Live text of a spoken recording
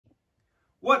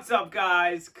What's up,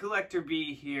 guys? Collector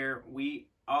B here. We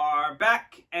are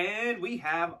back and we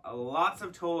have lots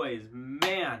of toys.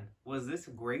 Man, was this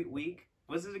a great week?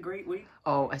 Was it a great week?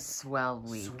 Oh, a swell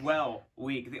week. Swell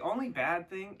week. The only bad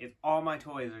thing is all my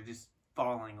toys are just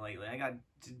falling lately. I got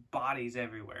bodies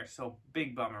everywhere, so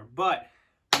big bummer. But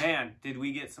man, did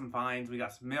we get some finds. We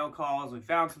got some mail calls. We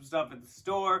found some stuff at the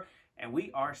store and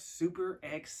we are super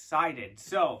excited.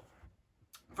 So,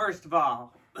 first of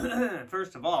all,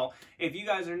 if you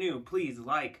guys are new, please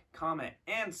like, comment,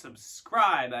 and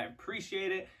subscribe. I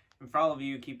appreciate it. And for all of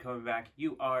you who keep coming back,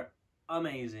 you are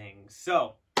amazing.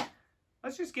 So,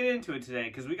 let's just get into it today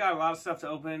because we got a lot of stuff to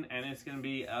open and it's going to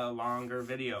be a longer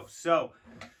video. So,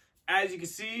 as you can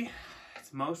see,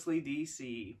 it's mostly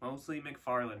DC, mostly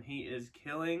Mcfarlane. He is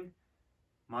killing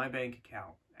my bank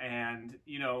account. And,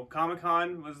 you know,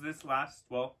 Comic-Con was this last,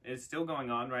 well, it's still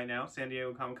going on right now, San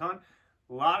Diego Comic-Con.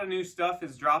 A lot of new stuff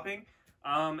is dropping,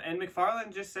 and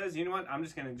Mcfarlane just says, you know what, I'm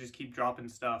just going to just keep dropping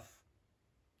stuff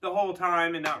the whole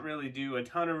time and not really do a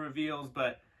ton of reveals,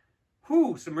 but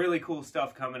whew, some really cool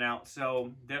stuff coming out.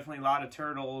 So definitely a lot of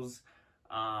Turtles,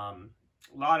 a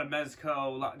lot of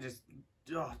Mezco,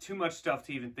 too much stuff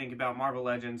to even think about. Marvel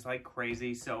Legends like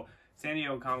crazy. So San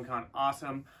Diego Comic-Con,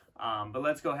 awesome. But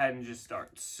let's go ahead and just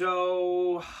start.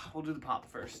 So we'll do the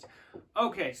pop first.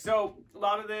 Okay, so a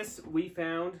lot of this we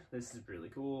found. This is really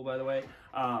cool, by the way.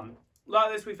 A lot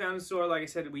of this we found in the store. Like I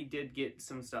said, we did get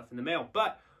some stuff in the mail.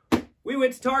 But we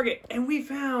went to Target and we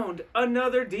found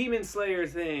another Demon Slayer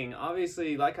thing.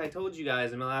 Obviously, like I told you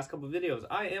guys in my last couple of videos,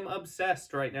 I am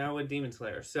obsessed right now with Demon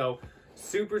Slayer. So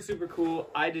super, super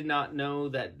cool. I did not know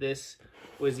that this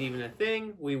was even a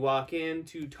thing. We walk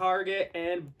into Target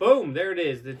and boom, there it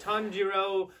is. The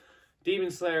Tanjiro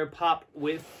Demon Slayer pop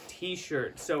with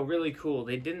t-shirt. So really cool.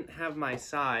 They didn't have my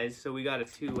size, so we got a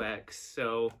 2X.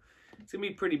 So it's gonna be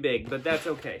pretty big, but that's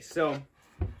okay. So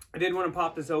I did want to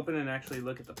pop this open and actually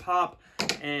look at the pop.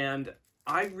 And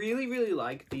I really, really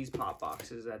like these pop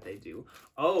boxes that they do.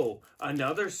 Oh,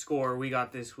 another score we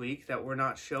got this week that we're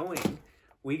not showing.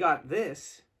 We got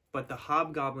this, but the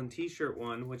Hobgoblin t-shirt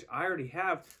one, which I already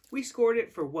have, we scored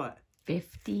it for what?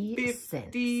 50 cents.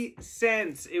 50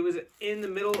 cents. It was in the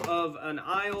middle of an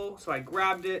aisle, so I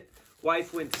grabbed it.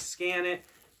 Wife went to scan it,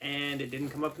 and it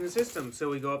didn't come up in the system. So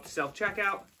we go up to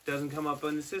self-checkout, doesn't come up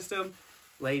in the system.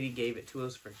 Lady gave it to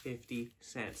us for 50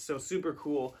 cents. So super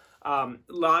cool. A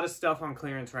lot of stuff on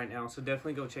clearance right now, so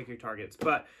definitely go check your Targets.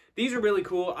 But these are really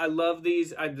cool. I love these.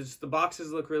 The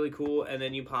boxes look really cool, and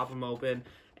then you pop them open,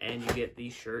 and you get the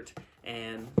shirt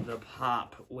and the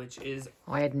pop, which is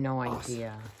I had no awesome.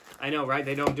 idea. I know, right?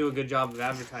 They don't do a good job of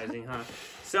advertising, huh?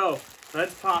 So,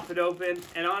 let's pop it open.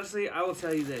 And honestly, I will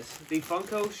tell you this. The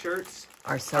Funko shirts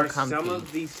are so comfy. Some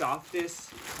of the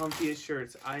softest, comfiest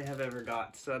shirts I have ever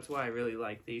got. So, that's why I really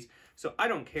like these. So, I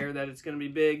don't care that it's going to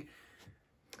be big.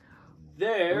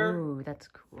 There. Ooh, that's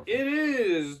cool. It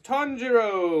is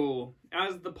Tanjiro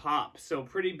as the pop. So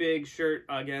pretty big shirt.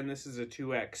 Again, this is a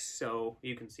 2X, so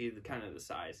you can see the kind of the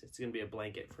size. It's gonna be a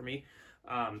blanket for me.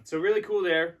 So really cool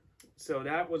there. So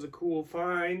that was a cool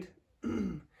find.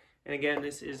 And again,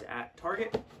 this is at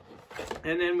Target.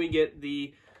 And then we get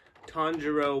the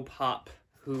Tanjiro pop,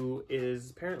 who is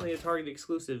apparently a Target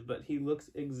exclusive, but he looks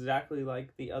exactly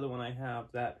like the other one I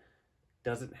have that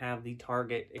doesn't have the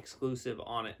Target exclusive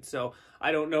on it. So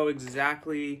I don't know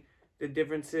exactly the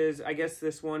differences. I guess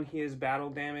this one, he is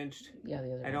battle damaged. Yeah,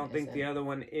 the other I don't one think the other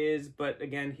one is, but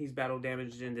again, he's battle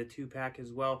damaged in the 2-pack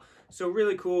as well. So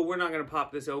really cool. We're not going to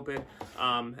pop this open.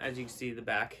 As you can see, the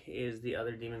back is the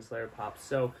other Demon Slayer pop.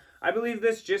 So I believe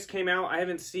this just came out.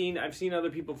 I've seen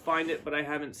other people find it, but I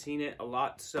haven't seen it a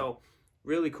lot. So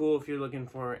really cool if you're looking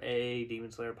for a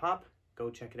Demon Slayer pop. Go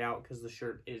check it out because the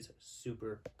shirt is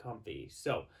super comfy.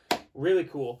 So, really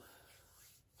cool.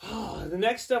 The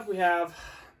next stuff we have,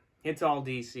 it's all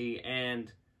DC.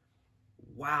 And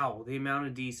wow, the amount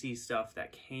of DC stuff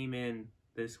that came in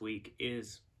this week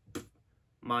is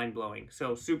mind-blowing.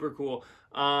 So, super cool.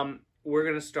 We're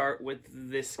going to start with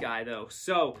this guy, though.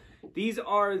 So, these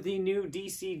are the new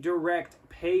DC Direct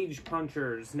page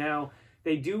punchers. Now,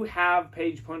 they do have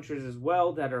page punchers as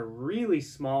well that are really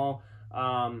small.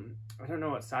 I don't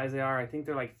know what size they are. I think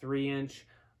they're like 3-inch.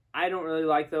 I don't really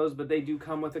like those, but they do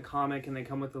come with a comic and they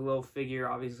come with a little figure.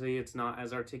 Obviously, it's not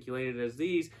as articulated as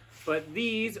these, but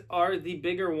these are the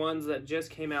bigger ones that just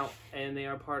came out, and they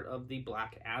are part of the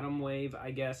Black Adam wave,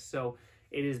 I guess. So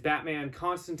it is Batman,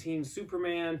 Constantine,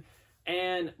 Superman,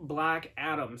 and Black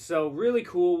Adam. So really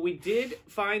cool. We did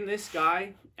find this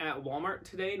guy at Walmart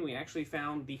today, and we actually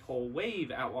found the whole wave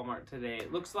at Walmart today.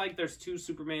 It looks like there's 2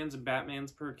 Supermans and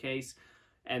Batmans per case.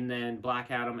 and then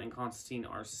Black Adam and Constantine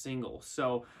are single.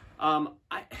 So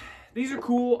these are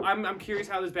cool. I'm curious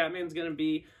how this Batman's gonna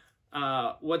be.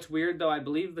 What's weird though, I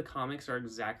believe the comics are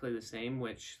exactly the same,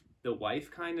 which the wife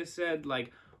kind of said,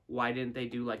 like, why didn't they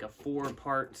do like a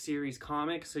 4-part series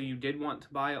comic? So you did want to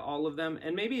buy all of them,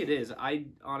 and maybe it is. I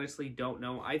honestly don't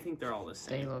know. I think they're all the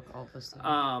same. They look all the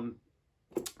same.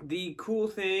 The cool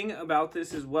thing about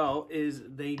this as well is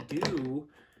they do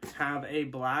have a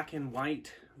black and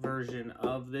white version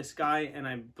of this guy, and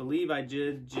I believe I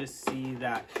did just see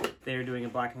that they're doing a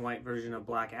black and white version of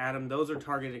Black Adam. Those are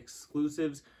Target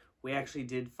exclusives. We actually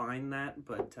did find that,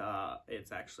 but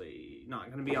it's actually not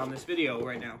going to be on this video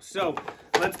right now. So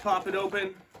let's pop it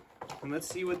open and let's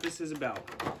see what this is about.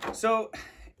 So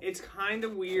it's kind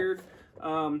of weird.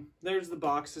 There's the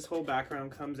box. This whole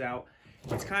background comes out.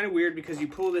 It's kind of weird because you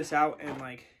pull this out and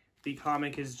like the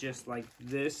comic is just like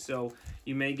this. So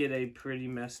you may get a pretty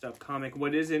messed up comic.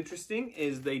 What is interesting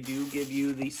is they do give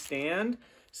you the stand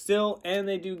still, and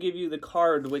they do give you the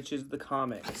card, which is the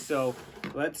comic. So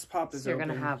let's pop this open. You're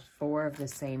gonna have 4 of the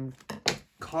same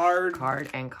card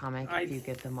and comic if you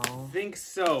get them all. I think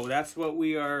so. That's what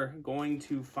we are going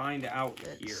to find out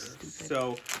here.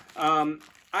 So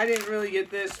I didn't really get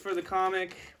this for the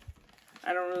comic.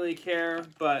 I don't really care,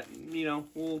 but you know,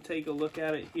 we'll take a look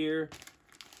at it here.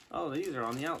 Oh, these are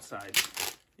on the outside.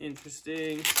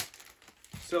 Interesting.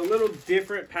 So a little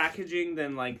different packaging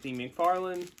than like the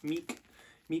Mcfarlane.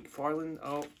 Mcfarlane.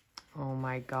 Oh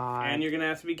my god. And you're gonna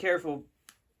have to be careful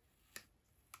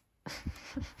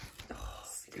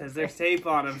because there's tape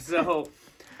on them. So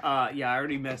yeah, I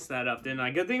already messed that up, didn't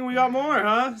I? Good thing we got more,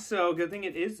 huh? So good thing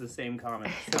it is the same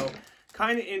comic. So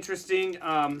kind of interesting.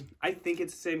 I think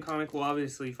it's the same comic. We'll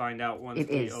obviously find out once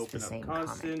we open up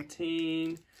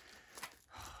Constantine.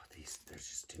 There's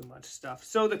just too much stuff.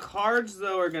 So the cards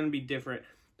though are going to be different.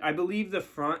 I believe the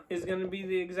front is going to be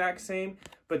the exact same,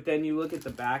 but then you look at the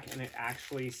back and it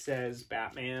actually says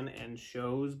Batman and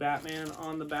shows Batman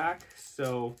on the back.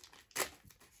 So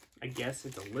I guess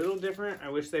it's a little different. I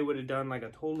wish they would have done like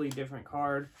a totally different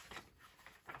card.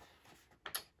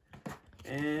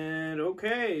 And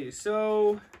okay,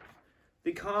 so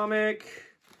the comic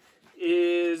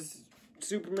is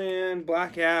Superman,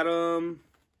 Black Adam.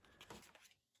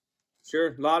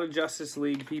 Sure, a lot of Justice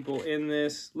League people in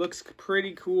this. Looks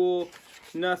pretty cool.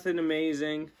 Nothing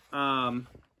amazing. I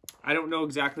don't know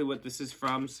exactly what this is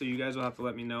from, so you guys will have to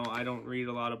let me know. I don't read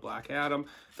a lot of Black Adam.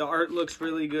 The art looks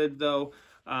really good, though.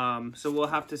 So we'll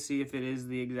have to see if it is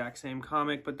the exact same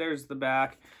comic. But there's the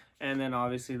back. And then,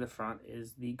 obviously, the front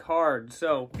is the card.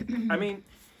 So, I mean,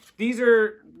 these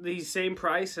are the same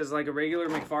price as, like, a regular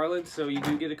Mcfarlane. So you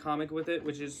do get a comic with it,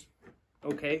 which is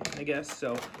okay, I guess.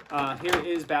 So here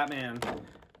is Batman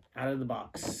out of the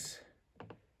box.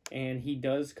 And he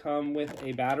does come with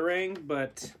a Batarang,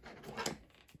 but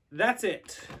that's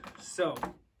it. So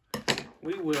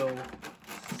we will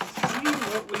see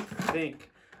what we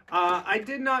think. I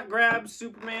did not grab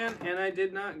Superman, and I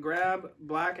did not grab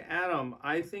Black Adam.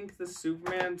 I think the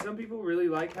Superman, some people really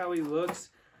like how he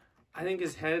looks. I think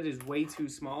his head is way too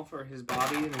small for his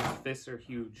body, and his fists are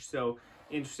huge. So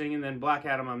interesting. And then Black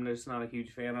Adam, I'm just not a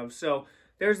huge fan of. So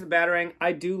there's the Batarang.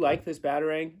 I do like this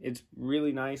Batarang. It's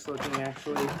really nice looking,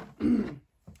 actually.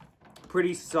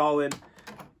 Pretty solid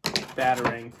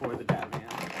Batarang for the Batman.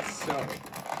 So,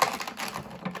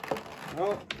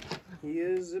 oh, he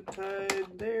is zip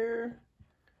tied there.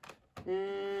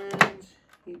 And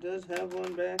he does have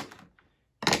one back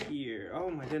here. Oh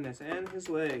my goodness. And his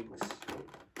legs.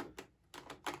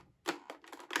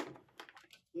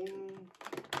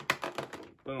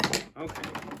 Boom. Okay.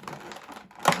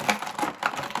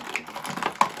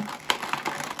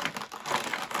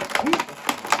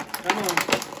 Come on.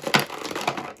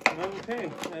 Okay.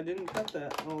 I didn't cut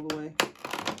that all the way. I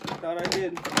thought I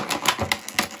did.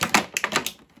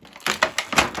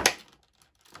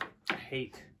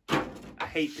 I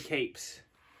hate the capes.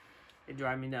 They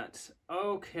drive me nuts.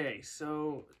 Okay,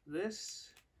 so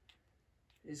this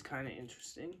is kind of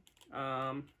interesting.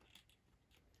 Yeah.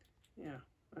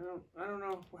 I don't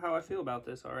know how I feel about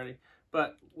this already,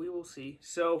 but we will see.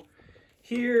 So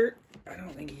here, I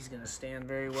don't think he's going to stand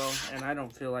very well, and I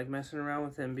don't feel like messing around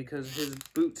with him because his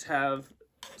boots have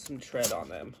some tread on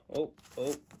them. Oh.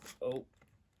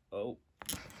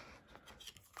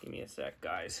 Give me a sec,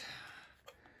 guys.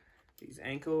 These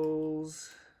ankles,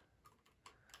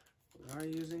 we are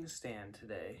using a stand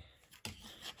today.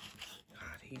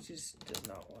 God, he just does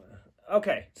not want to.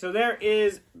 Okay, so there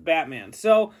is Batman.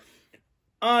 So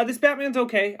this Batman's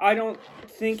okay. I don't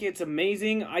think it's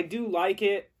amazing. I do like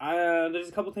it. There's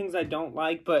a couple things I don't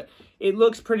like, but it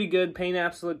looks pretty good. Paint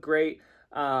apps look great.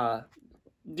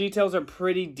 Details are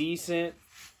pretty decent,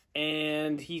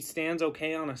 and he stands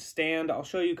okay on a stand. I'll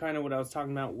show you kind of what I was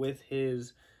talking about with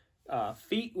his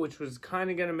feet, which was kind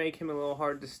of going to make him a little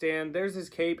hard to stand. There's his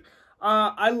cape.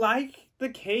 I like the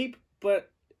cape,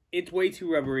 but it's way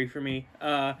too rubbery for me.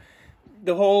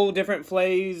 The whole different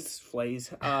flays,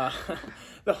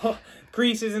 the whole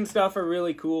creases and stuff are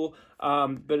really cool,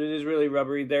 but it is really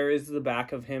rubbery. There is the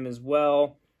back of him as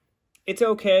well. It's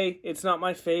okay. It's not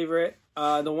my favorite.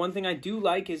 The one thing I do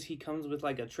like is he comes with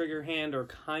like a trigger hand or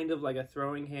kind of like a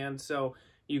throwing hand, so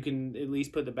you can at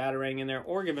least put the Batarang in there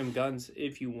or give him guns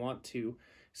if you want to.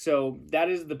 So that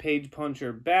is the Page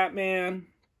Puncher Batman,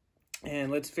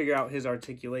 and let's figure out his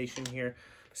articulation here.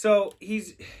 So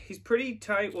he's pretty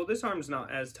tight. Well, this arm's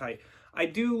not as tight. I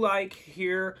do like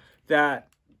here that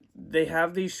they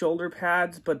have these shoulder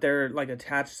pads, but they're like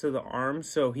attached to the arm,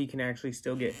 so he can actually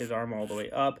still get his arm all the way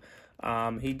up.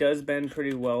 He does bend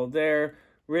pretty well there.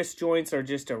 Wrist joints are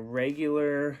just a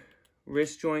regular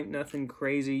wrist joint, nothing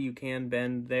crazy. You can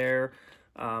bend there.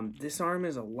 This arm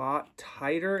is a lot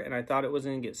tighter, and I thought it was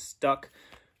going to get stuck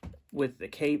with the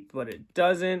cape, but it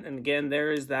doesn't. And again,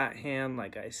 there is that hand.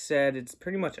 Like I said, it's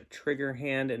pretty much a trigger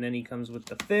hand, and then he comes with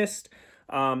the fist.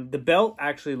 The belt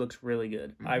actually looks really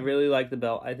good. I really like the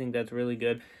belt. I think that's really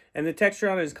good. And the texture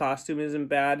on his costume isn't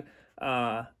bad.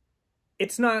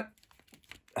 It's not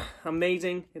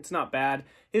amazing. It's not bad.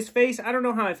 His face, I don't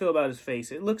know how I feel about his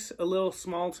face. It looks a little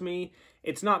small to me.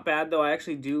 It's not bad, though. I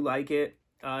actually do like it.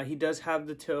 He does have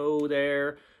the toe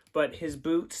there, but his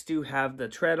boots do have the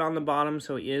tread on the bottom,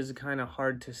 so he is kind of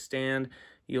hard to stand.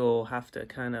 You'll have to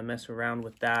kind of mess around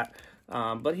with that.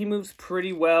 But he moves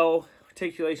pretty well.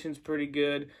 Articulation's pretty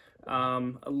good.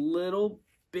 A little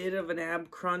bit of an ab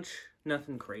crunch.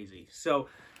 Nothing crazy. So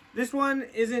this one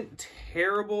isn't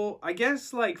terrible. I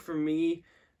guess, like, for me,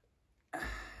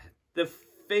 the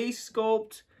face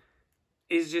sculpt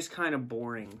is just kind of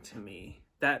boring to me.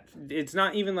 That it's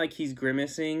not even like he's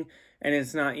grimacing, and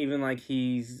it's not even like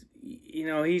he's, you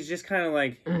know, he's just kind of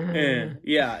like,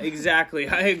 Yeah, exactly.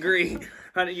 I agree.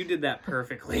 You did that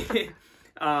perfectly.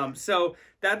 So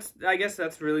I guess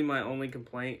that's really my only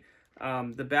complaint.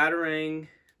 The Batarang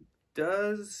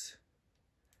does,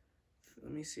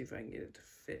 let me see if I can get it to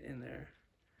fit in there.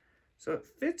 So it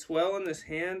fits well in this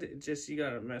hand. It just, you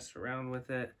gotta mess around with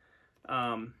it.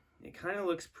 It kind of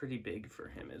looks pretty big for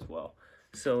him as well.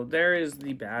 So there is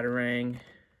the Batarang.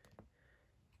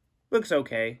 Looks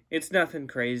okay. It's nothing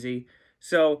crazy.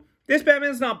 So this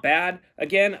Batman's not bad.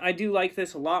 Again, I do like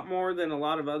this a lot more than a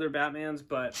lot of other Batmans,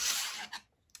 but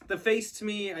the face to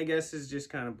me, I guess, is just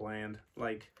kind of bland.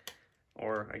 Like,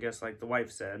 or I guess like the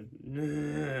wife said.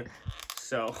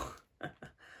 So,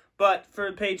 but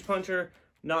for Page Puncher,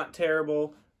 not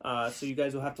terrible. So you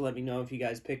guys will have to let me know if you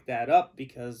guys pick that up,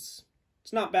 because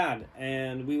it's not bad.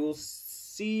 And we will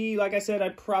see. Like I said, I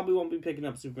probably won't be picking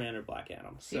up Superman or Black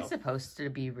Adam. So. He's supposed to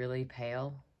be really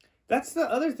pale. That's the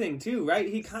other thing too, right?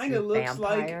 He kind of looks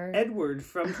like Edward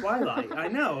from Twilight. I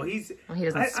know. He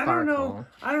doesn't sparkle.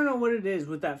 I don't know what it is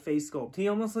with that face sculpt. He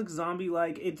almost looks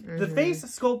zombie-like. The face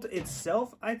sculpt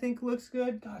itself, I think, looks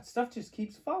good. God, stuff just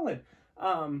keeps falling.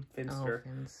 Finster.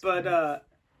 But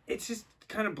it's just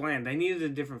kind of bland. I needed a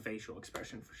different facial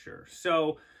expression for sure.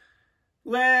 So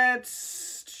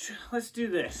let's do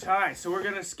this. All right, so we're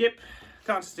gonna skip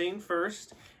Constantine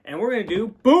first, and we're gonna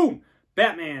do boom,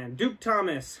 Batman, Duke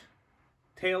Thomas.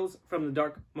 Tales from the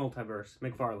Dark Multiverse,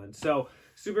 Mcfarlane. So,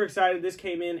 super excited. This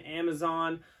came in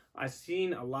Amazon. I've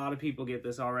seen a lot of people get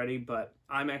this already, but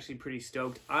I'm actually pretty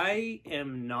stoked. I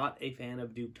am not a fan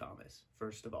of Duke Thomas,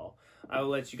 first of all. I will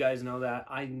let you guys know that.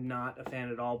 I'm not a fan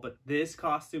at all, but this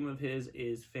costume of his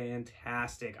is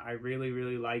fantastic. I really,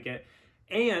 really like it.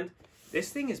 And this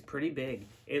thing is pretty big.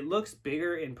 It looks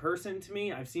bigger in person to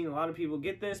me. I've seen a lot of people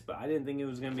get this, but I didn't think it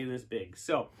was going to be this big.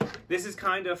 So, this is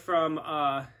kind of from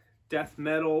Death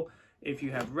Metal, if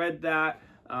you have read that.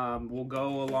 Will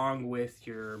go along with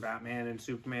your Batman and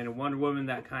Superman and Wonder Woman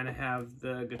that kind of have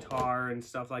the guitar and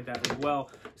stuff like that as well.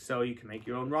 So you can make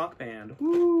your own rock band.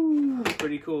 Woo!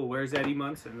 Pretty cool. Where's Eddie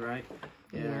Munson, right?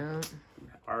 Yeah.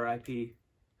 R.I.P.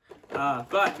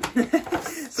 But,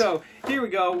 so, here we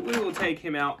go. We will take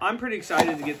him out. I'm pretty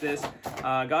excited to get this.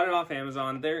 Got it off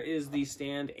Amazon. There is the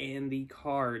stand and the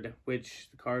card, which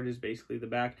the card is basically the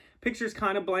back. Picture's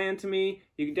kind of bland to me.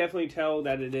 You can definitely tell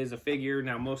that it is a figure.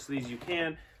 Now, most of these you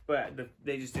can, but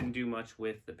they just didn't do much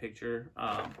with the picture.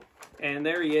 And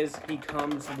there he is. He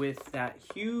comes with that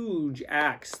huge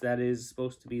axe that is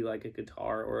supposed to be like a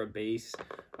guitar or a bass.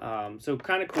 So,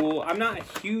 kind of cool. I'm not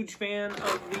a huge fan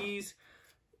of these.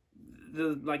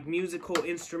 the like musical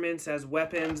instruments as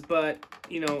weapons, but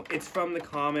you know, it's from the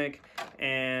comic,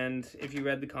 and if you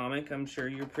read the comic, I'm sure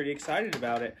you're pretty excited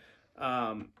about it.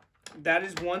 That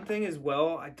is one thing as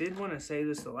well. I did want to say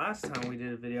this the last time we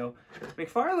did a video.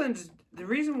 The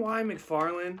reason why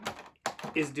Mcfarlane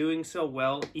is doing so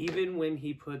well, even when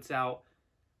he puts out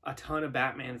a ton of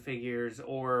Batman figures,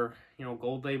 or, you know,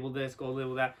 gold label this, gold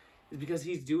label that, is because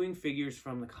he's doing figures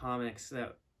from the comics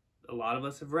that a lot of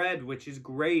us have read, which is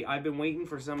great. I've been waiting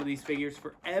for some of these figures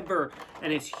forever,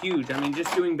 and it's huge. I mean,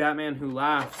 just doing Batman Who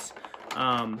Laughs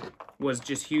was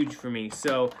just huge for me.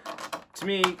 So, to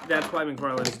me, that's why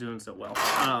Mcfarlane is doing so well.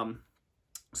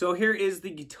 So here is the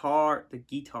guitar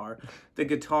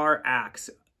axe.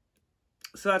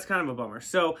 So that's kind of a bummer.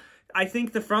 So I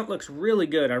think the front looks really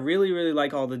good. I really, really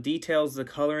like all the details. The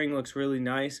coloring looks really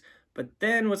nice. But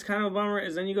then what's kind of a bummer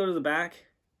is then you go to the back,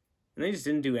 and they just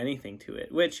didn't do anything to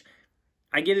it. Which,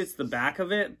 I get it's the back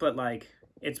of it, but like,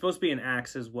 it's supposed to be an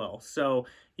axe as well. So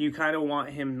you kind of want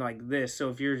him like this. So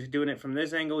if you're doing it from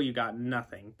this angle, you got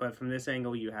nothing. But from this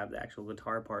angle, you have the actual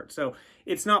guitar part. So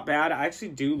it's not bad. I actually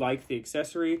do like the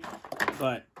accessory,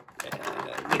 but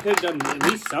they could have done at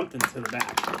least something to the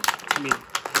back. I mean,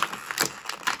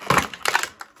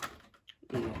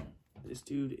 ooh, this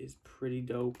dude is pretty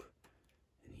dope,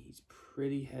 and he's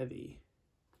pretty heavy.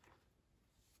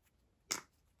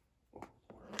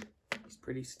 He's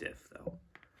pretty stiff, though.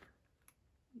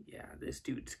 Yeah, this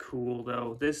dude's cool,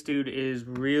 though. This dude is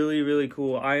really, really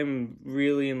cool. I am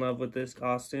really in love with this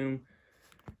costume.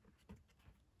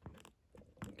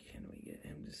 Can we get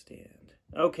him to stand?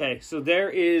 Okay, so there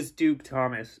is Duke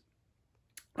Thomas.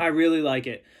 I really like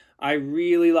it. I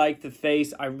really like the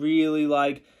face. I really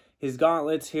like his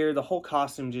gauntlets here. The whole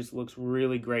costume just looks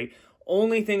really great.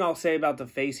 Only thing I'll say about the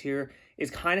face here is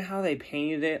kind of how they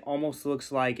painted it. Almost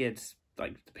looks like it's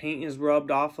like the paint is rubbed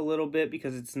off a little bit,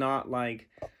 because it's not like,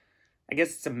 I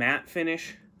guess it's a matte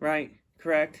finish, right?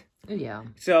 Correct? Yeah.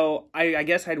 So I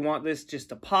guess I'd want this just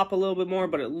to pop a little bit more,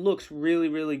 but it looks really,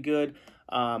 really good.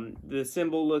 The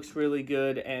symbol looks really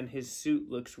good, and his suit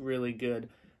looks really good.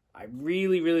 I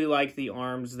really, really like the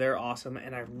arms. They're awesome,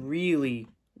 and I really,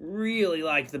 really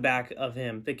like the back of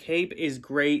him. The cape is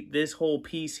great. This whole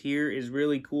piece here is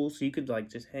really cool, so you could like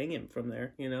just hang him from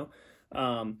there, you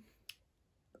know?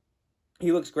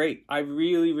 He looks great. I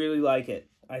really, really like it.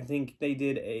 I think they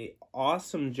did a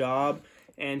awesome job,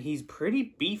 and he's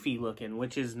pretty beefy looking,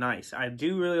 which is nice. I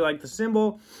do really like the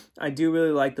symbol. I do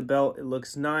really like the belt. It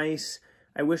looks nice.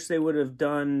 I wish they would have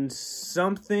done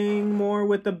something more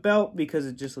with the belt, because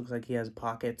it just looks like he has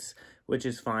pockets, which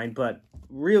is fine, but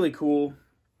really cool.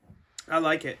 I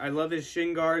like it. I love his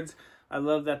shin guards. I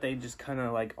love that they just kind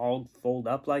of like all fold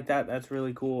up like that. That's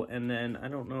really cool. And then I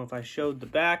don't know if I showed the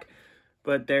back,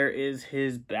 but there is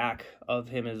his back of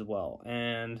him as well.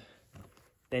 And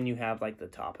then you have like the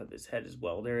top of his head as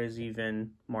well. There is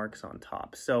even marks on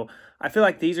top. So I feel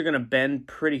like these are going to bend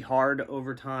pretty hard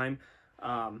over time.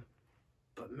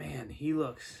 But man, he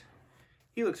looks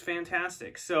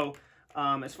fantastic. So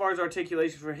as far as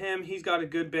articulation for him, he's got a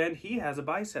good bend. He has a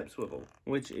bicep swivel,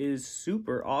 which is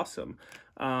super awesome.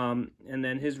 And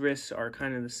then his wrists are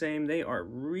kind of the same. They are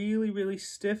really, really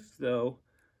stiff though.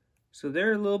 So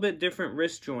they're a little bit different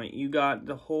wrist joint. You got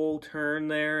the whole turn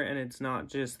there, and it's not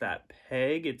just that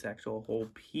peg, it's actual whole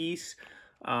piece.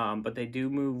 But they do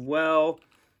move well.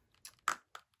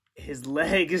 His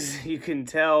legs, you can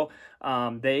tell,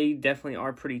 they definitely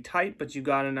are pretty tight, but you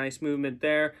got a nice movement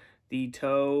there. The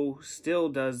toe still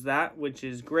does that, which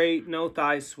is great. No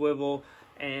thigh swivel,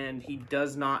 and he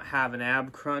does not have an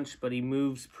ab crunch, but he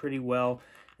moves pretty well.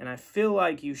 And I feel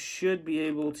like you should be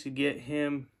able to get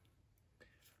him...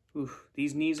 Oof,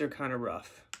 these knees are kind of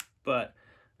rough, but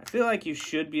I feel like you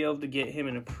should be able to get him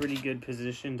in a pretty good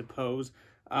position to pose.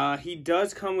 He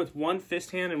does come with one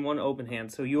fist hand and one open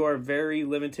hand, so you are very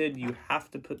limited. You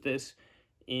have to put this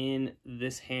in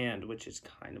this hand, which is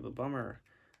kind of a bummer.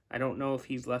 I don't know if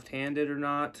he's left-handed or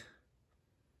not.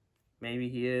 Maybe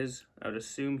he is. I would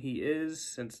assume he is,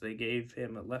 since they gave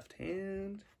him a left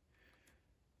hand.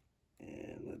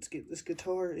 And let's get this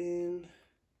guitar in.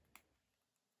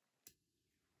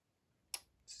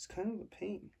 This is kind of a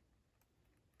pain.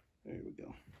 There we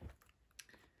go.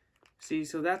 See,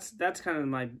 so that's kind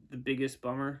of the biggest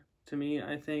bummer to me,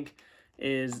 I think,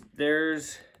 is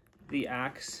there's the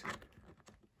axe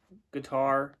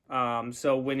guitar.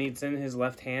 So when it's in his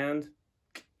left hand,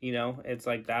 you know, it's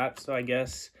like that. So I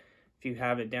guess if you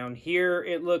have it down here,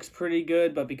 it looks pretty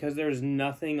good, but because there's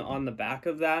nothing on the back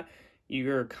of that,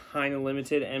 you're kind of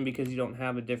limited, and because you don't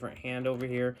have a different hand over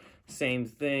here, same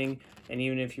thing. And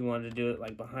even if you wanted to do it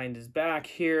like behind his back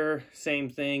here, same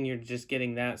thing. You're just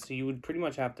getting that. So you would pretty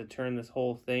much have to turn this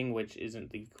whole thing, which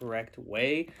isn't the correct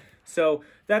way. So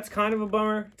that's kind of a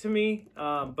bummer to me,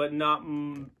 but not,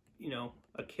 you know,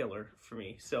 a killer for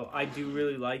me. So I do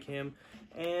really like him,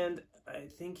 and I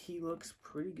think he looks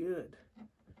pretty good.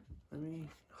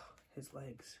 His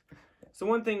legs. So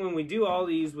one thing when we do all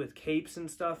these with capes and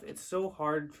stuff, it's so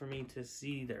hard for me to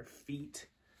see their feet.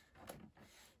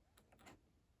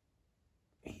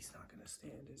 He's not going to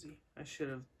stand, is he? I should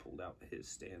have pulled out his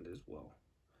stand as well.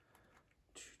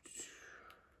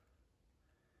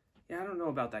 Yeah, I don't know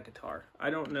about that guitar. I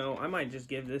don't know. I might just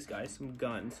give this guy some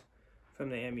guns from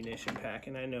the ammunition pack,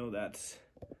 and I know that's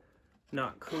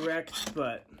not correct,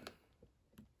 but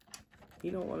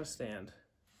you don't want to stand.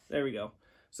 There we go.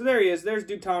 So there he is. There's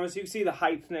Duke Thomas. You can see the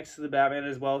height next to the Batman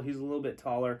as well. He's a little bit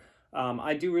taller.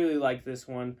 I do really like this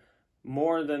one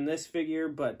more than this figure,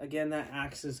 but again, that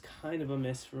axe is kind of a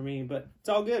miss for me, but it's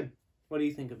all good. What do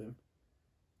you think of him?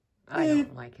 I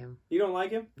don't like him. You don't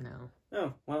like him? No.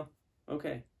 Oh, well,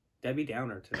 okay. Debbie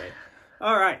Downer today.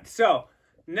 All right, so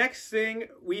next thing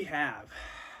we have,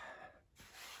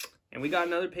 and we got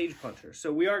another page puncher.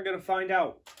 So we are going to find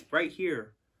out right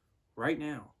here, right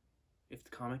now, if the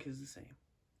comic is the same.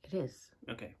 It is.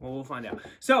 Okay, well, we'll find out.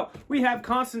 So we have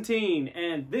Constantine,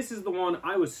 and this is the one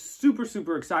I was super,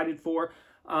 super excited for.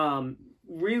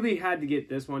 Really had to get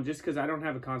this one just because I don't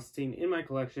have a Constantine in my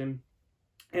collection.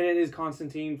 And it is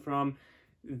Constantine from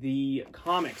the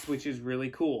comics, which is really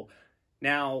cool.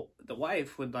 Now, the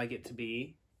wife would like it to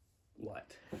be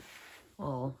what?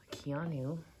 Well,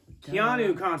 Keanu.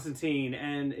 Keanu Constantine.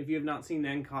 And if you have not seen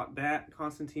that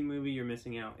Constantine movie, you're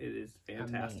missing out. It is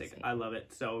fantastic. Amazing. I love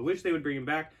it. So I wish they would bring him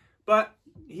back. But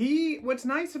what's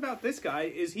nice about this guy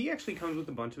is he actually comes with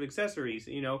a bunch of accessories.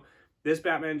 You know, this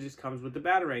Batman just comes with the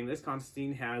Batarang. This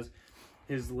Constantine has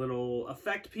his little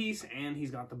effect piece, and he's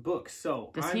got the books.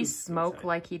 So does he smoke excited.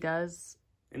 Like he does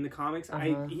in the comics?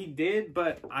 He did,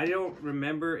 but I don't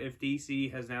remember if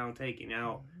DC has now taken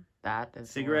out that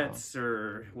as cigarettes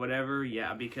or whatever.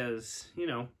 Yeah, because, you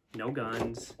know, no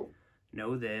guns,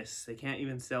 no this. They can't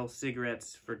even sell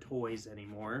cigarettes for toys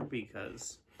anymore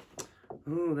because,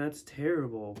 oh, that's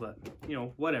terrible. But, you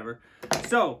know, whatever.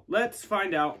 So let's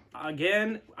find out.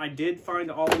 Again, I did find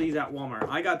all of these at Walmart.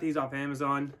 I got these off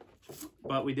Amazon,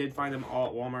 but we did find them all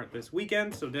at Walmart this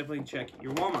weekend. So definitely check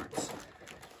your Walmarts.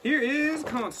 Here is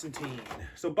Constantine.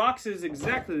 So box is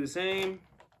exactly the same.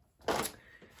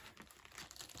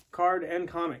 Card and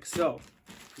comic. So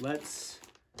let's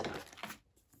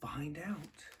find out.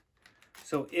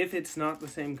 So if it's not the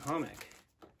same comic,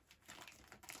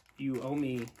 you owe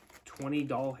me 20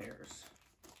 doll hairs.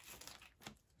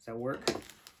 Does that work?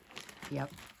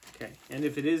 Yep. Okay. And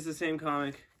if it is the same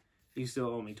comic, you still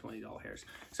owe me 20 doll hairs.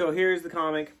 So here's the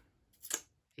comic.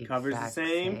 Cover's the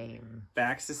same.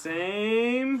 Back's the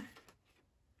same.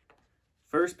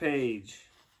 First page,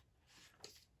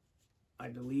 I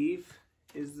believe,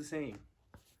 is the same.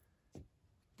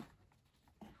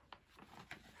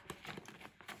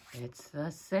 It's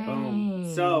the same.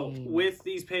 Boom. So with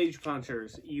these page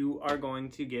punchers, you are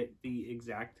going to get the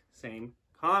exact same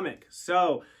comic.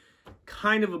 So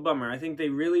kind of a bummer. I think they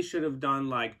really should have done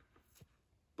like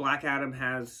Black Adam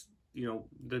has, you know,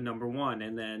 the #1,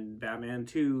 and then Batman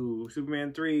 2,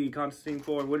 Superman 3, Constantine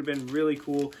 4 would have been really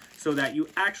cool, so that you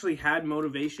actually had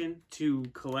motivation to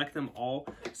collect them all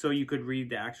so you could read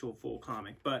the actual full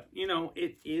comic. But, you know,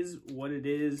 it is what it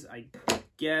is. I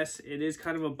guess it is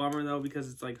kind of a bummer, though,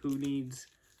 because it's like, who needs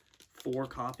 4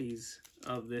 copies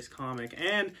of this comic?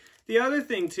 And the other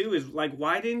thing, too, is like,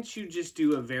 why didn't you just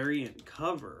do a variant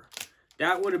cover?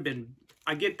 That would have been,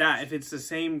 I get that, if it's the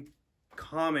same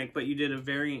comic but you did a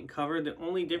variant cover, the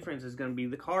only difference is going to be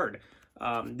the card.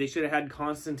 They should have had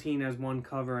Constantine as one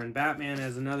cover and Batman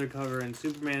as another cover and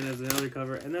Superman as another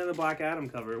cover and then the Black Adam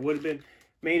cover. It would have been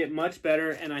made it much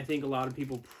better, and I think a lot of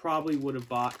people probably would have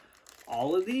bought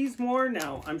all of these more.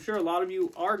 Now, I'm sure a lot of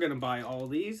you are going to buy all of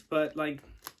these, but like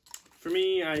for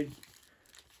me, I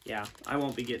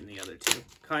won't be getting the other two.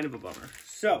 Kind of a bummer.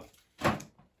 So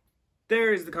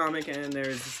there is the comic, and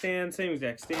there's the stand, same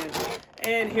exact stand.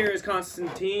 And here is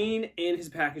Constantine in his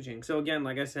packaging. So again,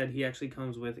 like I said, he actually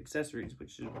comes with accessories,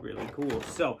 which is really cool.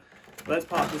 So let's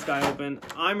pop this guy open.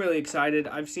 I'm really excited.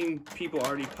 I've seen people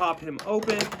already pop him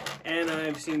open, and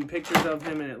I've seen pictures of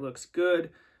him, and it looks good.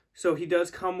 So he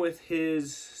does come with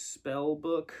his spell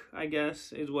book, I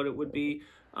guess, is what it would be.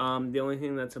 The only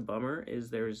thing that's a bummer is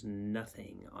there's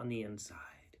nothing on the inside.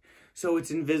 So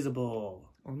it's invisible.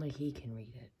 Only he can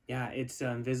read it. Yeah, it's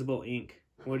invisible ink.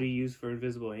 What do you use for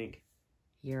invisible ink?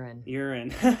 Urine.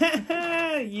 Urine.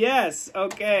 Yes.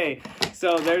 Okay.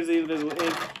 So there's the invisible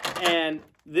ink. And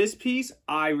this piece,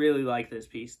 I really like this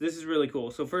piece. This is really cool.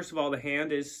 So first of all, the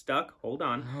hand is stuck. Hold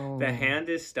on. Oh. The hand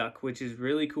is stuck, which is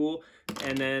really cool.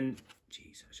 And then,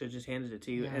 geez, I should have just handed it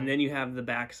to you. Yeah. And then you have the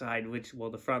back side, which,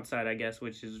 well, the front side, I guess,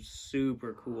 which is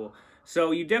super cool.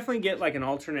 So you definitely get like an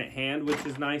alternate hand, which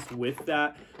is nice with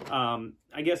that.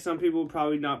 I guess some people would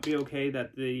probably not be okay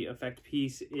that the effect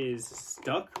piece is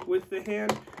stuck with the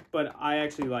hand, but I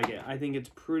actually like it. I think it's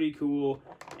pretty cool,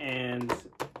 and,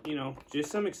 you know,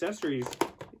 just some accessories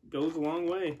goes a long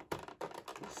way.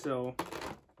 So,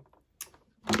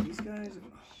 these guys,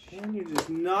 man, you're just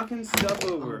knocking stuff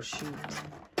over. Oh, shoot.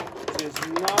 Just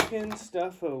knocking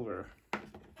stuff over.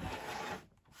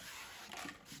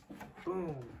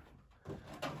 Boom.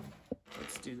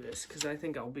 Let's do this, because I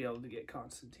think I'll be able to get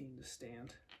Constantine to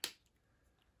stand.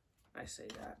 I say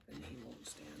that, and he won't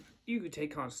stand. You could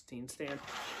take Constantine's stand.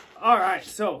 All right,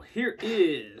 so here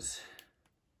is...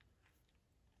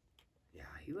 Yeah,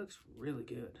 he looks really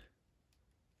good,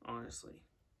 honestly.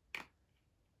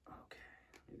 Okay,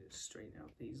 let me just straighten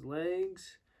out these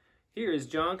legs. Here is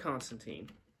John Constantine.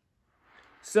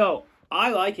 So, I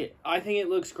like it. I think it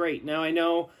looks great. Now, I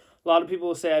know a lot of people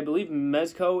will say, I believe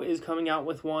Mezco is coming out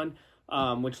with one,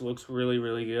 which looks really,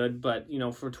 really good. But, you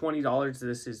know, for $20,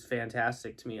 this is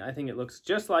fantastic to me. I think it looks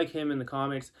just like him in the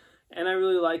comics, and I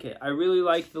really like it. I really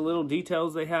like the little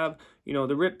details they have. You know,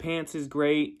 the ripped pants is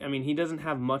great. I mean, he doesn't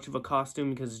have much of a costume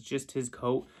because it's just his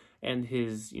coat and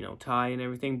his, you know, tie and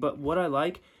everything. But what I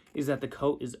like is that the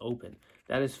coat is open.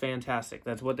 That is fantastic.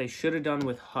 That's what they should have done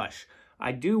with Hush.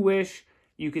 I do wish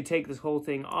you could take this whole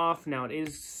thing off. Now, it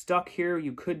is stuck here.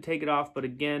 You could take it off, but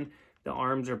again, the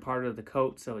arms are part of the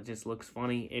coat, so it just looks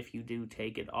funny if you do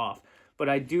take it off. But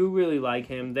I do really like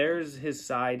him. There's his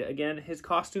side. Again, his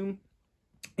costume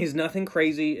is nothing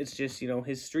crazy. It's just, you know,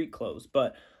 his street clothes.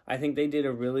 But I think they did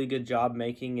a really good job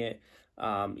making it,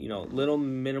 you know, little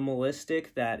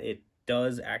minimalistic, that it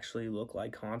does actually look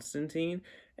like Constantine,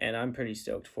 and I'm pretty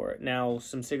stoked for it. Now,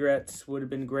 some cigarettes would have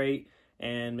been great,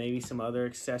 and maybe some other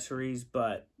accessories,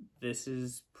 but this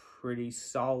is pretty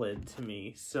solid to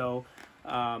me. So,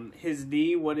 his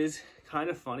knee, what is kind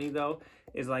of funny, though,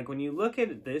 is like when you look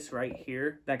at this right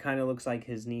here, that kind of looks like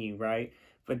his knee, right?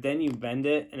 But then you bend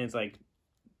it, and it's like,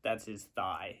 that's his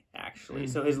thigh, actually.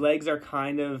 So his legs are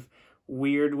kind of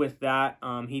weird with that.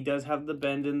 He does have the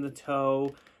bend in the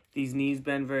toe. These knees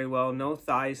bend very well. No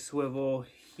thigh swivel.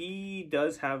 He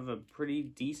does have a pretty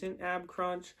decent ab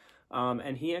crunch.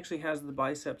 And he actually has the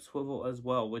bicep swivel as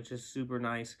well, which is super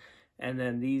nice. And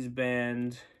then these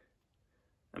bend,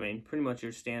 I mean, pretty much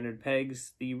your standard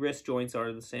pegs. The wrist joints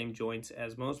are the same joints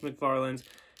as most Mcfarlane's.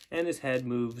 And his head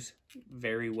moves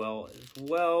very well as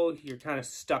well. You're kind of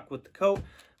stuck with the coat,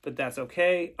 but that's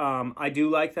okay. I do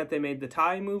like that they made the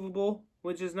tie movable,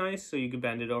 which is nice. So you can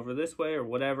bend it over this way or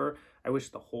whatever. I wish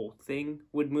the whole thing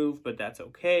would move, but that's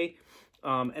okay.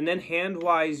 And then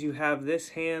hand-wise, you have this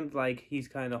hand like he's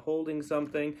kind of holding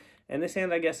something. And this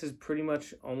hand, I guess, is pretty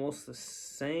much almost the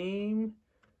same.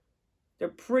 They're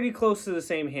pretty close to the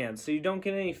same hand. So you don't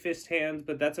get any fist hands,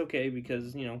 but that's okay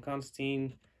because, you know,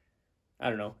 Constantine, I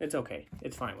don't know. It's okay.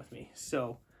 It's fine with me.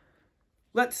 So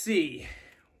let's see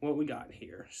what we got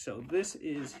here. So this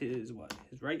is his, what?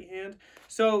 His right hand.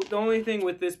 So the only thing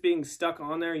with this being stuck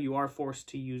on there, you are forced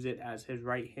to use it as his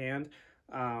right hand.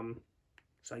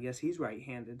 So I guess he's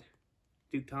right-handed.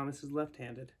 Duke Thomas is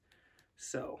left-handed.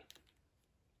 So,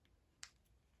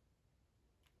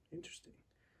 interesting.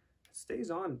 It stays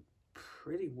on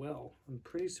pretty well. I'm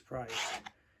pretty surprised.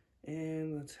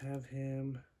 And let's have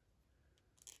him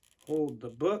hold the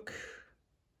book.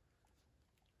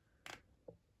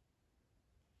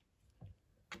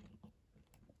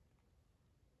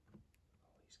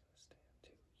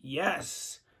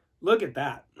 Yes! Look at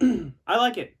that. I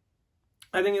like it.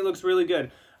 I think it looks really good.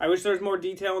 I wish there was more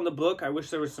detail in the book. I wish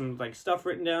there was some like stuff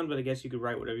written down, but I guess you could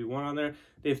write whatever you want on there.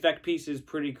 The effect piece is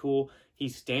pretty cool. He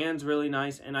stands really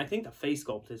nice, and I think the face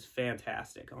sculpt is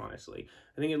fantastic, honestly.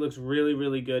 I think it looks really,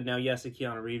 really good. Now, yes, the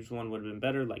Keanu Reeves one would have been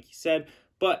better, like you said,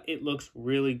 but it looks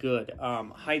really good.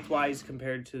 Height-wise,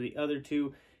 compared to the other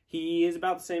two, he is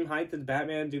about the same height as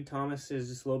Batman. Duke Thomas is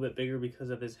just a little bit bigger because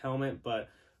of his helmet, but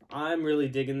I'm really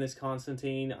digging this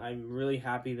Constantine. I'm really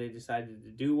happy they decided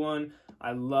to do one.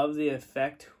 I love the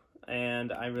effect,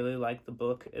 and I really like the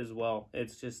book as well.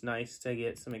 It's just nice to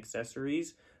get some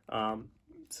accessories.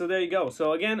 So there you go.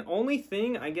 So again, only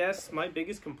thing, I guess, my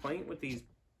biggest complaint with these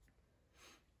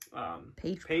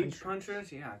page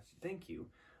punchers, yeah, thank you,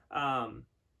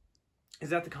 is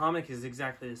that the comic is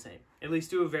exactly the same. At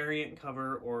least do a variant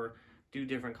cover or do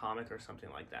different comic or something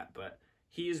like that. But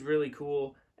he is really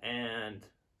cool, and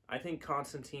I think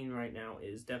Constantine right now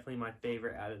is definitely my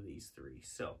favorite out of these three.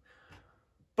 So,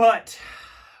 but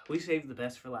we saved the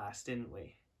best for last, didn't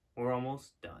we? We're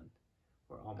almost done.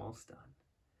 We're almost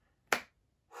done.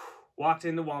 Walked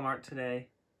into Walmart today.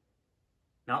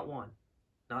 Not one,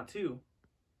 not two,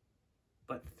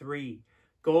 but three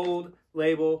gold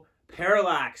label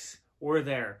Parallax were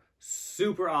there.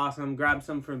 Super awesome. Grabbed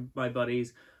some from my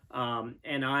buddies.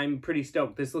 And I'm pretty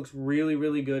stoked. This looks really,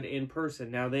 really good in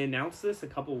person. Now, they announced this a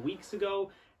couple weeks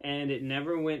ago, and it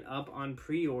never went up on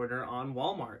pre-order on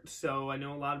Walmart. So I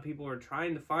know a lot of people are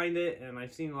trying to find it, and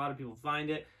I've seen a lot of people find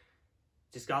it.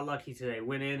 Just got lucky today.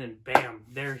 Went in, and bam,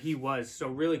 there he was. So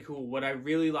really cool. What I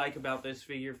really like about this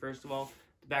figure, first of all,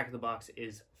 the back of the box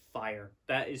is fire.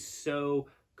 That is so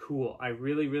cool. I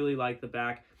really, really like the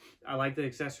back. I like the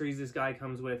accessories this guy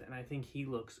comes with, and I think he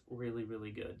looks really,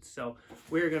 really good. So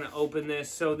we're going to open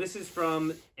this. So this is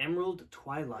from Emerald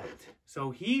Twilight. So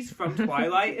he's from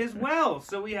Twilight as well.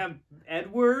 So we have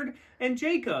Edward and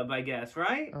Jacob, I guess,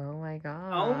 right? Oh my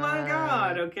god. Oh my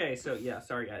god. Okay, so yeah,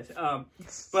 sorry guys.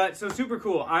 But so super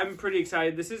cool. I'm pretty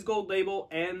excited. This is gold label,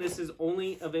 and this is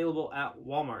only available at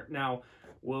Walmart. Now,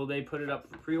 will they put it up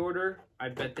for pre-order? I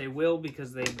bet they will,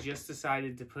 because they just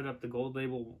decided to put up the gold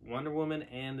label Wonder Woman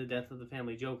and the Death of the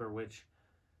Family Joker, which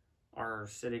are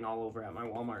sitting all over at my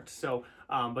Walmart. So,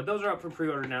 but those are up for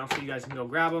pre-order now, so you guys can go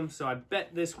grab them. So I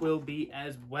bet this will be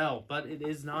as well, but it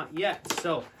is not yet.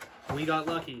 So we got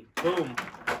lucky. Boom.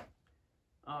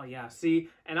 Oh yeah, see,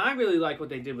 and I really like what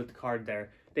they did with the card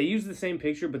there. They used the same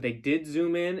picture, but they did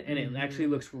zoom in, and it actually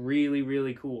looks really,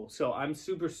 really cool. So I'm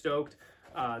super stoked.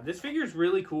 This figure is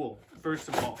really cool, first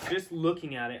of all. Just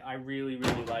looking at it, I really,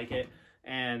 really like it.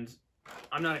 And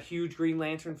I'm not a huge Green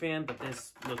Lantern fan, but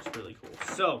this looks really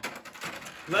cool. So,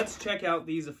 let's check out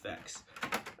these effects.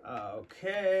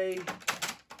 Okay.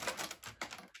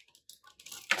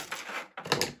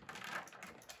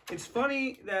 It's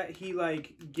funny that he,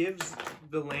 like, gives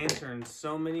the lantern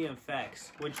so many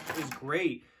effects, which is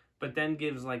great. But then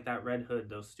gives, like, that red hood,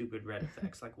 those stupid red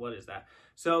effects. Like, what is that?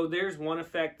 So, there's one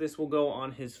effect. This will go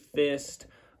on his fist.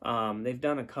 They've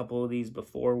done a couple of these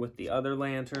before with the other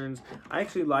lanterns. I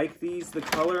actually like these. The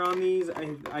color on these,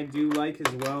 I do like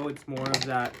as well. It's more of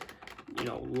that, you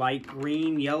know, light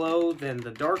green, yellow than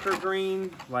the darker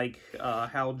green. Like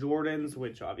Hal Jordan's,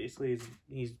 which obviously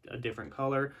he's a different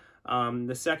color.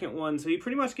 The second one, so you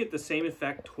pretty much get the same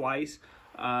effect twice.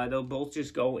 They'll both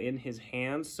just go in his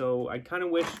hands, so I kind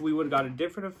of wish we would have got a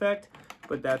different effect,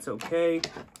 but that's okay.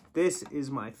 This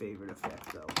is my favorite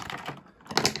effect, though.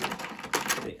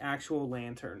 The actual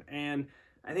lantern. And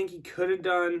I think he could have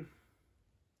done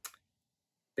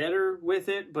better with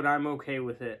it, but I'm okay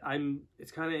with it.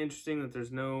 It's kind of interesting that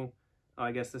there's no... Oh,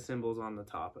 I guess the symbol's on the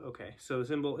top. Okay, so the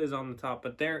symbol is on the top,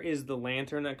 but there is the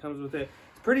lantern that comes with it.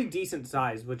 It's pretty decent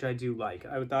size, which I do like.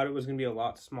 I thought it was going to be a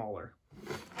lot smaller.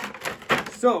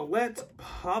 So, let's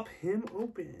pop him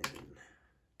open.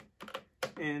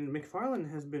 And Mcfarlane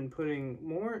has been putting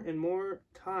more and more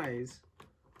ties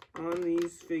on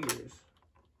these figures.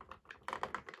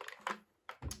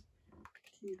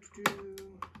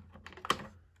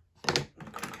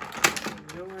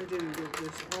 No, I didn't get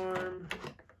this arm.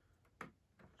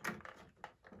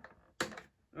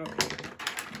 Okay.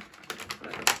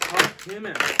 Let's pop him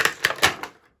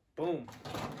out. Boom.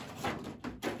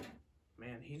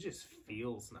 Man, he just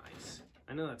feels nice.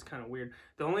 I know that's kind of weird.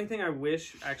 The only thing I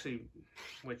wish, actually,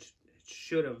 which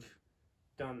should have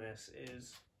done this,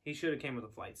 is he should have came with a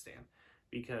flight stand,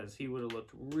 because he would have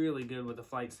looked really good with a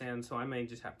flight stand. So I may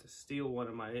just have to steal one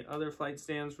of my other flight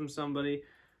stands from somebody.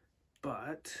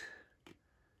 But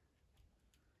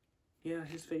yeah,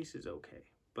 his face is okay.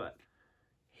 But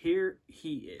here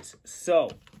he is. So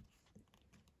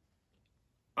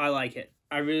I like it.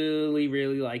 I really,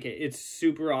 really like it. It's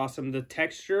super awesome. The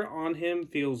texture on him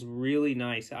feels really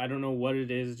nice. I don't know what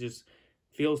it is. Just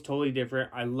feels totally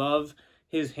different. I love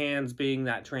his hands being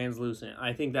that translucent.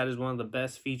 I think that is one of the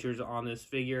best features on this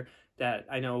figure. That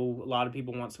I know a lot of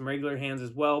people want some regular hands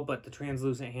as well, but the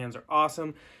translucent hands are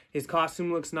awesome. His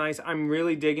costume looks nice. I'm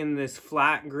really digging this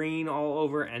flat green all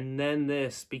over, and then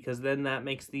this, because then that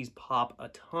makes these pop a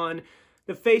ton.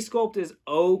 The face sculpt is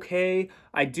okay.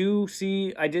 I did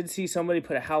see somebody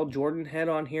put a Hal Jordan head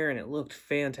on here, and it looked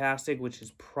fantastic, which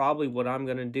is probably what I'm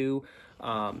going to do.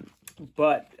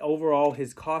 But overall,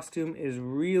 his costume is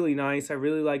really nice. I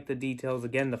really like the details.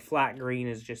 Again, the flat green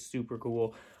is just super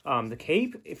cool. The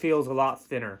cape, it feels a lot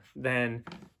thinner than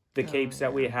the capes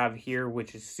that we have here,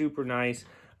 which is super nice.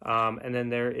 And then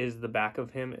there is the back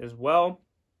of him as well.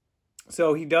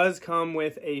 So he does come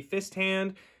with a fist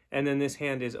hand And then this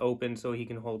hand is open so he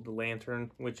can hold the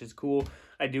lantern, which is cool.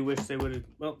 I do wish they would have...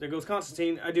 Well, there goes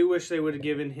Constantine. I do wish they would have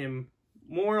given him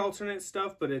more alternate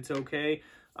stuff, but it's okay.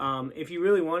 If you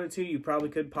really wanted to, you probably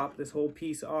could pop this whole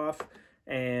piece off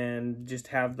and just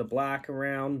have the black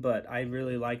around, but I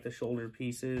really like the shoulder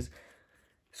pieces.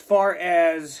 As far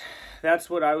as, that's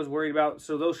what I was worried about.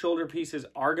 So those shoulder pieces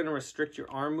are going to restrict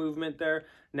your arm movement there.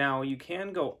 Now, you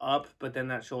can go up, but then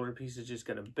that shoulder piece is just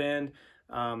going to bend.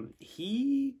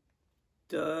 He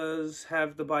does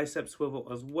have the bicep swivel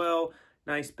as well.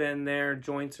 Nice bend there.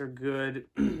 Joints are good.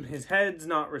 His head's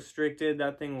not restricted.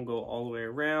 That thing will go all the way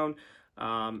around.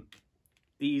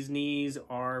 These knees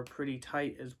are pretty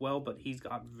tight as well, but he's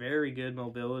got very good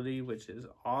mobility, which is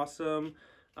awesome.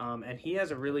 And he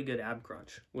has a really good ab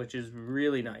crunch, which is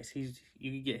really nice.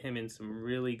 You can get him in some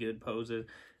really good poses.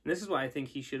 And this is why I think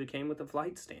he should have came with a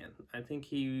flight stand. I think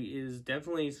he is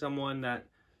definitely someone that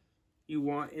you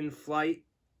want in flight,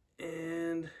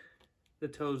 and the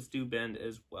toes do bend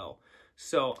as well.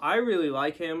 So I really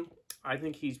like him. I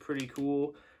think he's pretty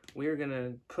cool. We're going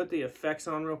to put the effects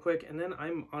on real quick, and then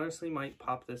I honestly might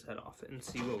pop this head off and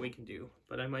see what we can do,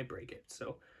 but I might break it.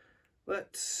 So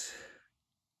let's...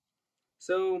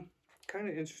 So, kind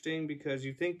of interesting because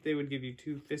you think they would give you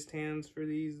 2 fist hands for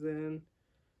these then.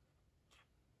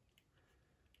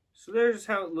 So there's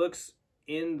how it looks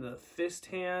in the fist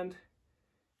hand.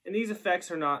 And these effects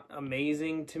are not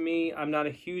amazing to me. I'm not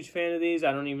a huge fan of these.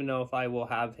 I don't even know if I will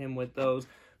have him with those.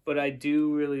 But I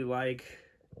do really like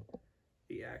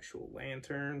the actual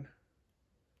lantern,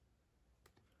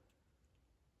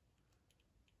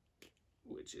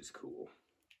 which is cool.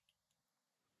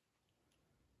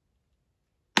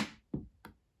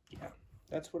 Yeah,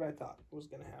 that's what I thought was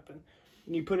going to happen.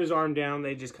 When you put his arm down,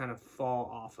 they just kind of fall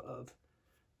off of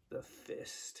the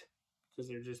fist, because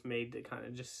they're just made to kind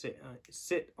of just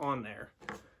sit on there.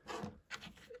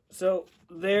 So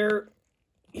there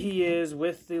he is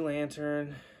with the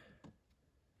lantern.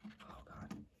 Oh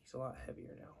god, he's a lot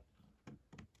heavier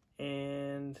now.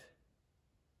 And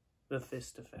the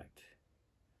fist effect.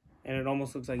 And it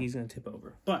almost looks like he's going to tip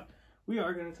over. But we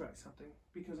are going to try something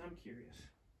because I'm curious.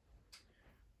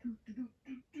 Come here.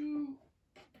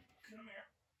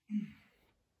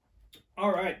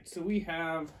 All right, so we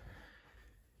have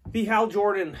the Hal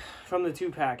Jordan from the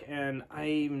 2-pack, and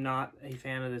I'm not a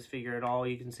fan of this figure at all.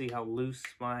 You can see how loose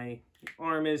my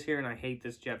arm is here, and I hate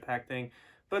this jetpack thing,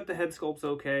 but the head sculpt's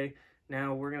okay.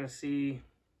 Now we're going to see...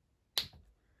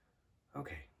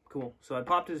 Okay, cool. So I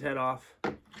popped his head off.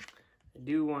 I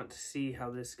do want to see how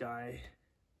this guy...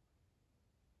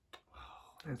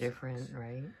 Oh, different,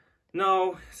 right?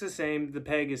 No, it's the same. The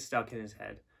peg is stuck in his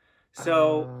head.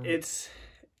 So it's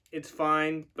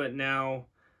fine, but now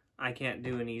I can't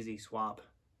do an easy swap.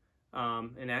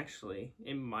 And actually,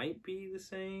 it might be the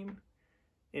same.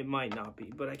 It might not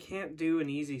be, but I can't do an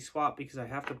easy swap because I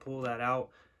have to pull that out.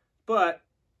 But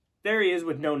there he is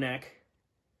with no neck.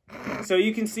 So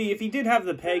you can see if he did have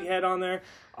the peg head on there,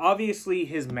 obviously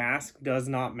his mask does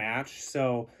not match.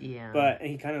 So, yeah. But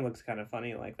he kind of looks kind of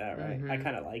funny like that, right? Mm-hmm. I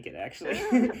kind of like it, actually.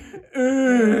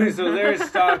 So there's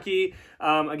Stocky.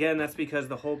 Again, that's because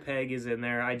the whole peg is in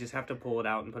there. I just have to pull it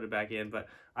out and put it back in, but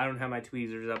I don't have my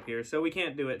tweezers up here, so we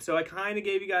can't do it. So I kind of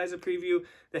gave you guys a preview.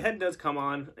 The head does come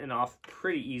on and off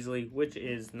pretty easily, which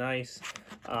is nice.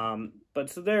 But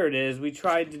so there it is. We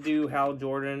tried to do Hal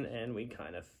Jordan, and we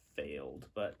kind of failed,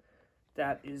 but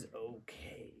that is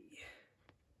okay.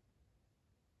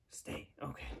 Stay.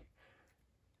 Okay.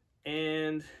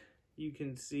 And you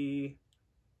can see...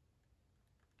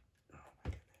 Oh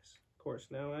my goodness. Of course,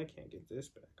 now I can't get this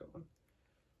back on.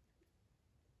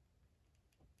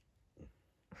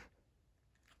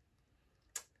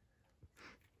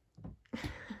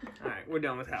 Alright, we're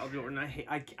done with Hal Jordan.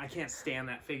 I can't stand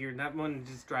that figure. That one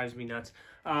just drives me nuts.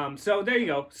 So there you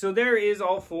go. So there is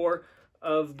all 4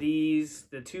 of these,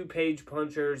 the 2 page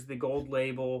punchers, the gold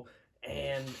label,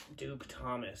 and Duke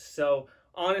Thomas. So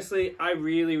honestly, I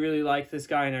really, really like this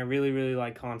guy, and I really, really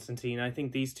like Constantine. I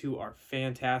think these 2 are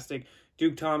fantastic.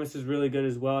 Duke Thomas is really good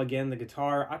as well. Again, the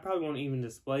guitar, I probably won't even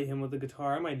display him with the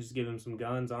guitar. I might just give him some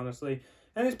guns, honestly.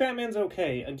 And this Batman's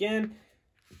okay. Again,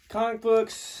 comic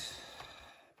books,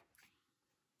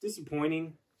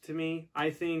 disappointing to me.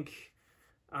 I think...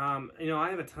 you know, I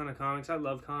have a ton of comics. I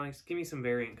love comics. Give me some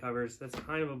variant covers. That's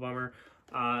kind of a bummer,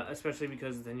 especially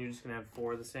because then you're just going to have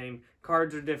 4 of the same.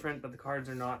 Cards are different, but the cards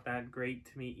are not that great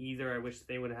to me either. I wish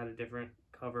they would have had a different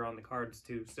cover on the cards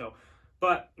too. So,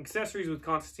 but accessories with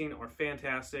Constantine are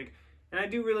fantastic, and I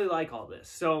do really like all this.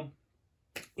 So,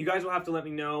 you guys will have to let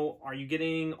me know, are you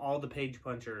getting all the page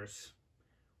punchers?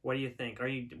 What do you think?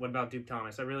 What about Duke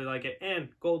Thomas? I really like it. And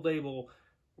gold label,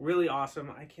 really awesome.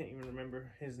 I can't even remember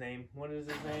his name. What is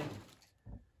his name?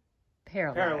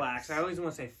 Parallax. I always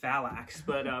want to say Fallax,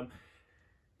 but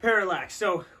Parallax.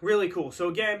 So really cool. So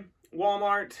again,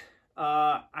 Walmart.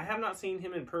 I have not seen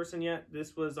him in person yet.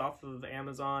 This was off of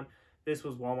Amazon. This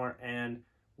was Walmart and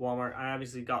Walmart. I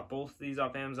obviously got both of these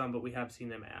off Amazon, but we have seen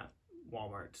them at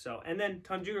Walmart. So, and then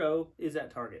Tanjiro is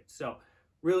at Target. So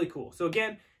really cool. So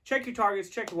again, check your Targets,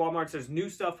 check your Walmarts. There's new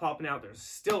stuff popping out. There's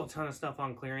still a ton of stuff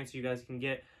on clearance you guys can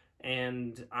get.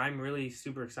 And I'm really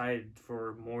super excited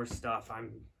for more stuff.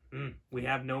 We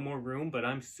have no more room, but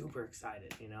I'm super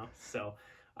excited, you know. So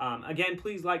again,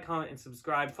 please like, comment, and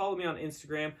subscribe. Follow me on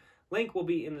Instagram. Link will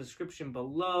be in the description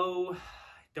below. I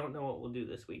don't know what we'll do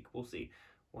this week. We'll see.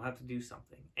 We'll have to do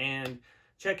something. And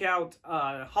check out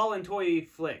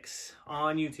Hollandtoyflicks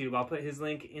on YouTube. I'll put his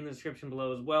link in the description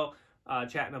below as well.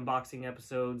 Chat and unboxing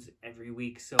episodes every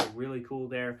week. So really cool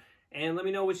there. And let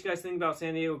me know what you guys think about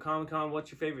San Diego Comic-Con.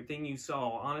 What's your favorite thing you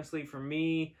saw? Honestly, for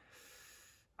me,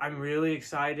 I'm really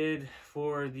excited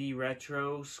for the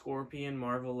retro Scorpion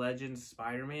Marvel Legends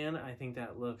Spider-Man. I think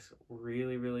that looks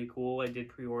really, really cool. I did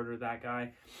pre-order that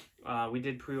guy. We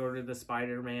did pre-order the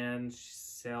Spider-Man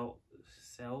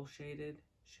shell-shaded,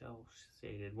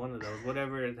 one of those,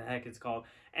 whatever the heck it's called.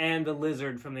 And the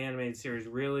Lizard from the animated series.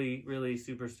 Really, really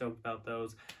super stoked about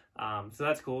those. So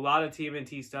that's cool. A lot of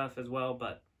TMNT stuff as well,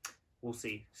 but we'll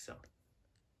see. So,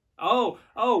 oh,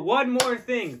 one more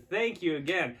thing. Thank you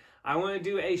again. I want to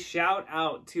do a shout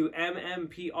out to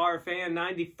MMPR Fan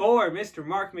 94, Mr.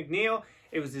 Mark McNeil.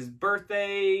 It was his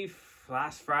birthday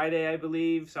last Friday, I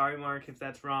believe. Sorry, Mark, if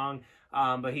that's wrong.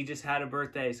 But he just had a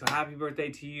birthday. So happy birthday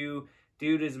to you.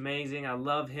 Dude is amazing. I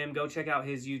love him. Go check out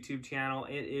his YouTube channel.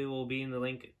 It will be in the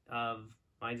link of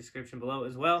my description below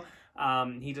as well.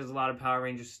 He does a lot of Power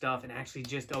Rangers stuff and actually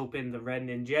just opened the Red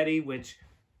Ninjetti, which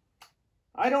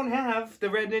I don't have the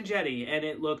Red Ninjetti, and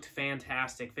it looked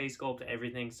fantastic. Face sculpt,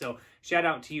 everything. So shout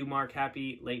out to you, Mark.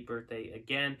 Happy late birthday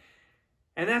again.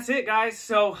 And that's it, guys.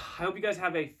 So I hope you guys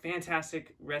have a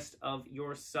fantastic rest of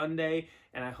your Sunday,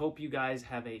 and I hope you guys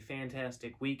have a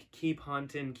fantastic week. Keep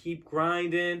hunting, keep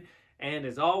grinding, and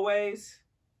as always,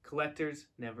 collectors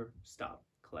never stop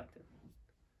collecting.